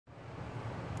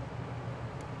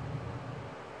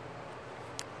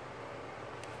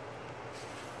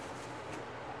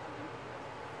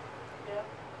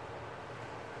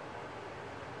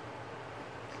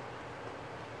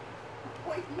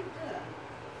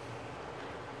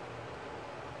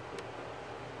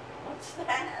What's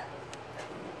that?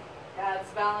 Dad's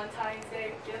Valentine's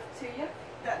Day gift to you.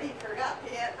 That he forgot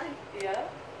yet. Yeah.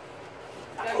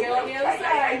 Gotta go on the other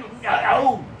side.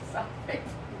 No. Sorry.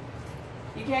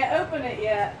 You can't open it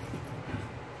yet.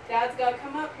 Dad's got to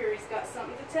come up here. He's got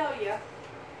something to tell you.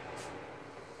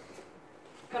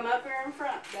 Come up here in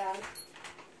front, Dad.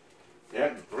 Yeah,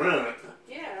 in front.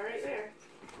 Yeah, right there.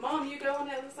 Mom, you go on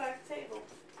the other side of the table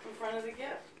in front of the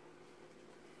gift.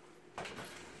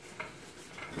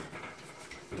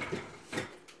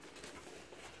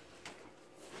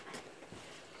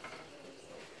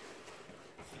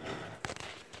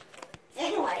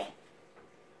 Anyway.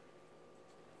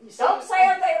 Don't say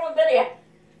anything on video.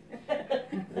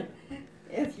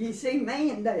 If you see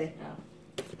Mandy,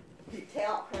 you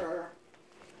tell her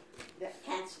that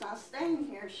Cat's not staying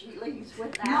here. She leaves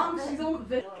without Mom, me. she's on the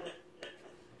video.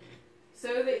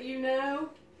 So that you know,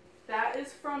 that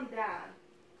is from Dad.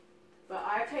 But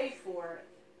I paid for it.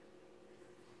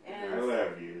 I And,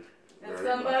 love you. and very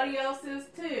somebody else is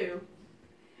too.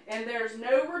 And there's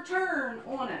no return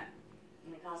on it.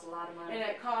 And it costs a lot of money. And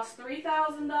it costs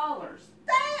 $3,000.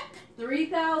 That?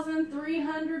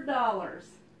 $3,300.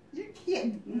 You're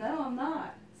kidding. No, I'm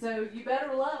not. So you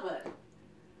better love it.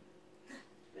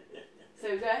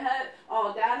 So go ahead.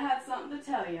 Oh, Dad had something to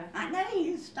tell you. I know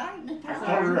you're starting to I tell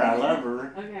told her I love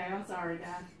her. Okay, I'm sorry,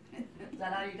 Dad. Is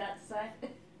that all you got to say?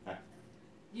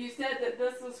 You said that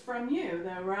this was from you,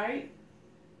 though, right?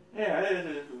 Yeah, it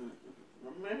is.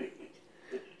 Maybe.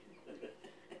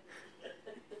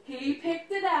 He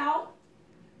picked it out.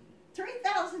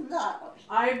 $3,000.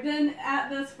 I've been at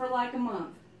this for like a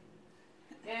month.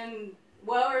 And,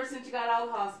 well, ever since you got out of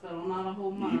the hospital, not a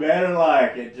whole month. You better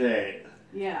like it, Jay.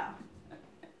 Yeah.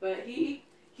 But he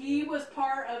was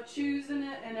part of choosing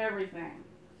it and everything.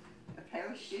 A pair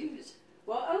of shoes.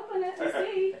 Well, open it and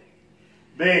see.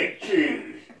 Big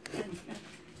shoes.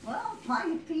 Well,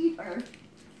 my feet are,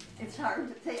 it's hard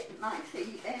to fit in my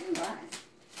feet anyway.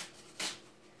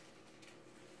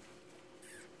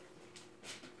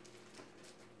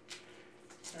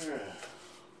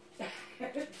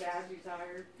 Dad, you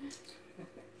tired?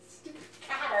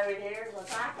 Cat over there is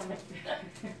attacking me.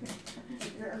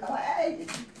 You're no way.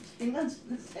 She wants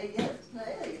to say yes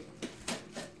today.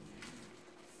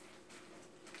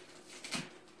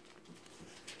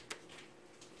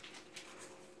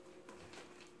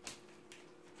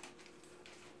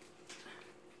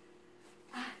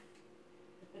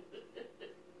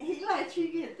 He let you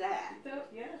get that. So,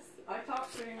 yes, I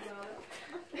talked to him about it.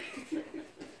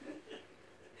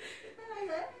 I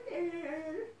love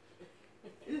it.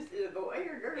 Is it a boy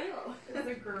or girl? It's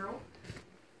a girl.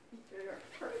 You're a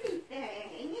pretty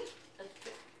thing.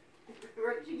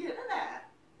 Where'd you get it at?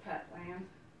 Petland.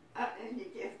 And you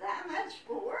give that much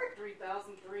for it? $3,300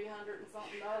 and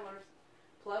something dollars.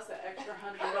 Plus an extra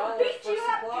I'll $100 beat for you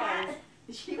up, supplies. Cat.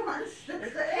 She wants to The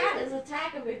say cat is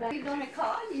attacking me back. Who's gonna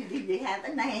call you? Do you have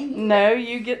a name? No,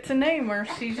 you get to name her.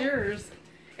 She's yours.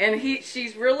 And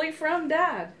she's really from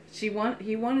Dad. He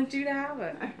wanted you to have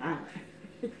it.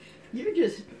 You're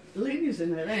just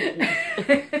losing it, ain't you?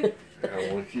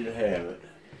 I want you to have it.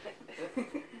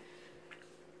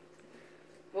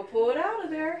 We'll pull it out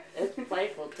of there. It's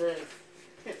playful too.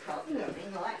 It's probably gonna be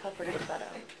like I'll forget about it.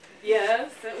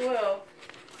 Yes, it will.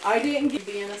 I didn't get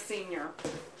being a senior.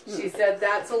 She said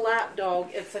that's a lap dog.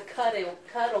 It's a cuddle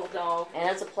dog. And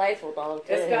it's a playful dog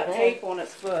too. It's got tape on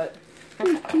its foot.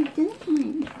 What you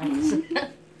doing?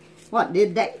 What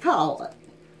did they call it?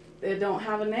 It don't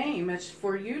have a name. It's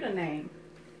for you to name.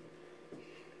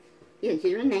 Is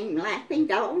your name Laughing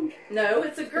Dog? No,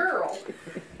 it's a girl.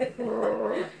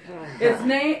 It's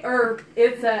name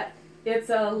it's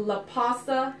a La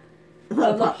Pasa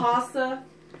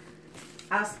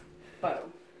Aspo.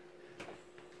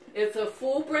 It's a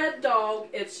full-bred dog.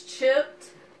 It's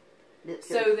chipped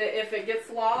so that if it gets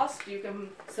lost, you can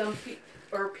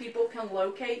people can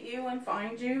locate you and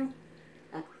find you.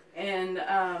 And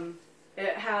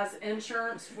it has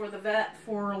insurance for the vet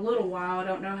for a little while. I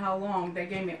don't know how long. They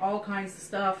gave me all kinds of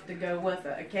stuff to go with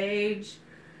it. A cage,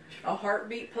 a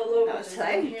heartbeat pillow was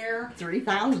in here.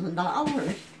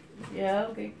 $3,000. Yeah,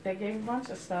 they gave a bunch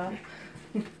of stuff.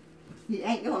 You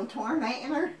ain't gonna torment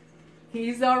her?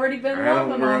 He's already been I don't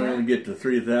loving know where on I'm going it. to get the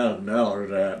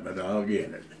 $3,000 out, but I'll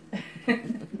get it.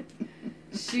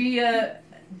 She,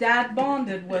 Dad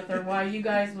bonded with her while you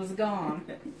guys was gone.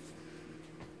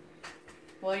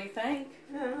 What do you think?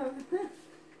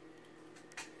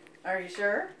 Are you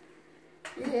sure?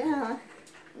 Yeah.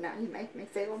 Now you make me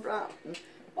feel rotten.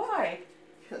 Why?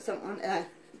 Because I want to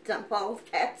dump all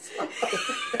cats.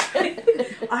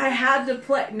 I had to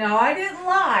play. No, I didn't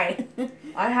lie.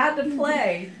 I had to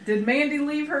play. Did Mandy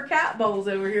leave her cat bowls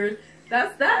over here?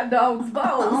 That's that dog's bowls.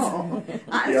 Oh,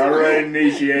 You already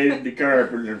initiated the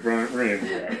carpet in front room,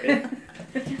 right?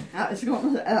 I was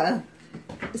going to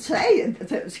say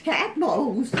if it was cat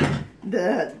bowls,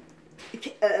 the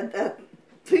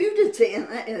food that's in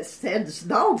it says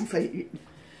dog food.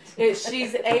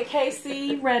 She's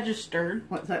AKC registered.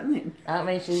 What's that mean? I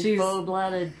mean, she's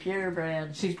full-blooded,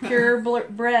 purebred. She's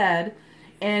purebred,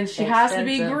 and she has to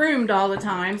be groomed all the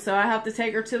time. So I have to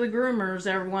take her to the groomers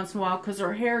every once in a while because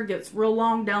her hair gets real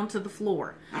long down to the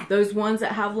floor. Those ones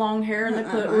that have long hair and they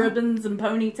put ribbons and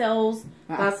ponytails.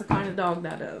 That's the kind of dog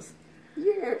that is.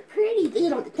 You're a pretty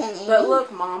little thing. But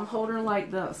look, Mom, hold her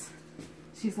like this.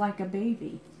 She's like a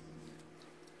baby.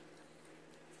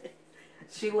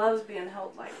 She loves being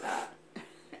held like that.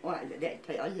 Why did they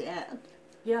tell you that?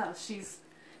 Yeah, she's.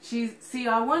 See,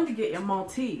 I wanted to get you a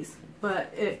Maltese,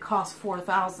 but it costs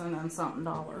 $4,000 and something.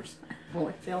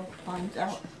 Boy, Phil finds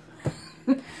out.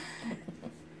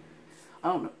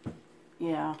 Oh no.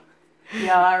 Yeah.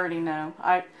 Yeah, I already know.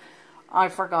 I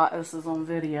forgot this is on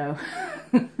video.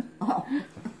 Oh.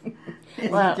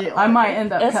 Well, I might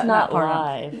end up It's cutting not that part out.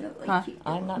 live. Huh?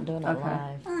 I'm not doing it Okay.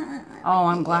 live. Oh,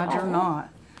 I'm glad you're not.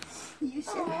 You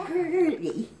so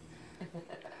pretty.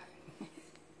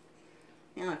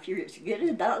 Now, if you're as good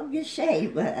a dog as Shay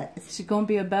was, She's gonna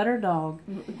be a better dog.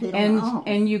 they don't know.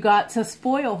 And you got to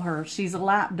spoil her. She's a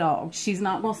lap dog. She's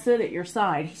not gonna sit at your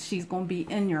side. She's gonna be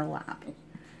in your lap.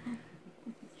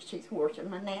 She's working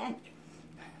my neck.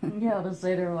 Yeah, I just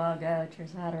seen her a while ago.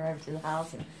 Teresa had her over to the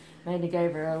house, and Mandy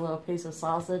gave her a little piece of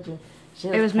sausage, and she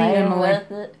was me, playing Emily.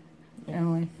 with it.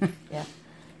 Emily. Yeah,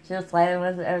 she was playing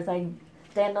with it. Everything,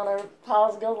 stand on her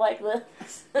paws, go like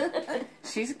this.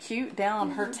 She's cute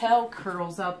down. Her tail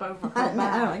curls up over her I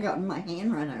back. got my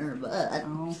hand running her butt.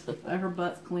 Oh, her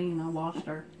butt's clean. I washed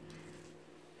her.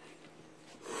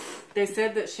 They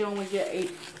said that she only get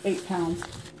 8 pounds.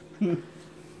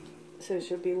 So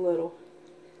she'll be little.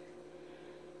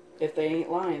 If they ain't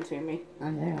lying to me.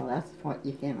 I know, that's what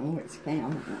you can always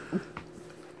count on.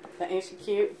 Ain't she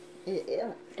cute?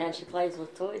 Yeah. And she plays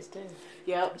with toys too.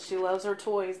 Yep, she loves her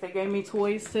toys. They gave me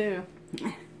toys too.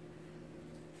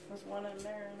 There's one in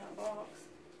there in that box.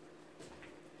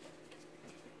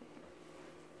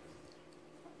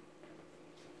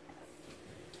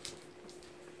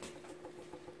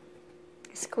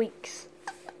 Squeaks.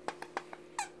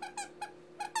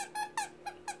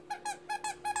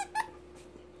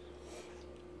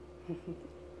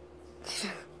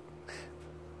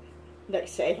 They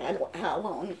say how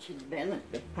long she's been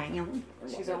at the pound.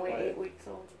 She's only 8 weeks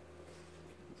old.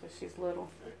 So she's little.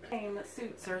 Name that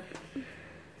suits her.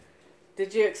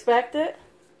 Did you expect it?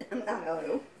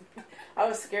 No. I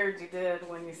was scared you did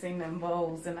when you seen them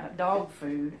bowls and that dog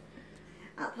food.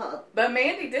 I thought But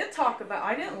Mandy did talk about,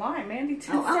 I didn't lie, Mandy did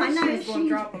Oh, I say she know, was going to she-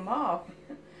 drop them off.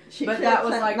 she But said that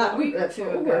was something like a about week or it 2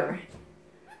 before. ago.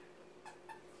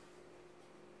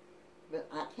 But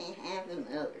I can't have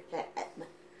another cat.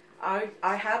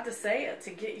 I had to say it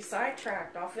to get you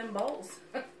sidetracked off them bowls.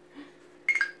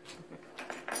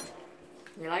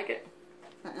 You like it?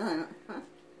 Yeah.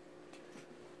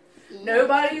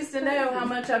 Nobody used to know how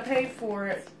much I paid for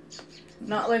it.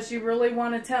 Not unless you really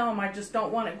want to tell them. I just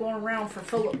don't want it going around for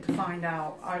Philip to find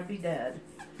out. I'd be dead.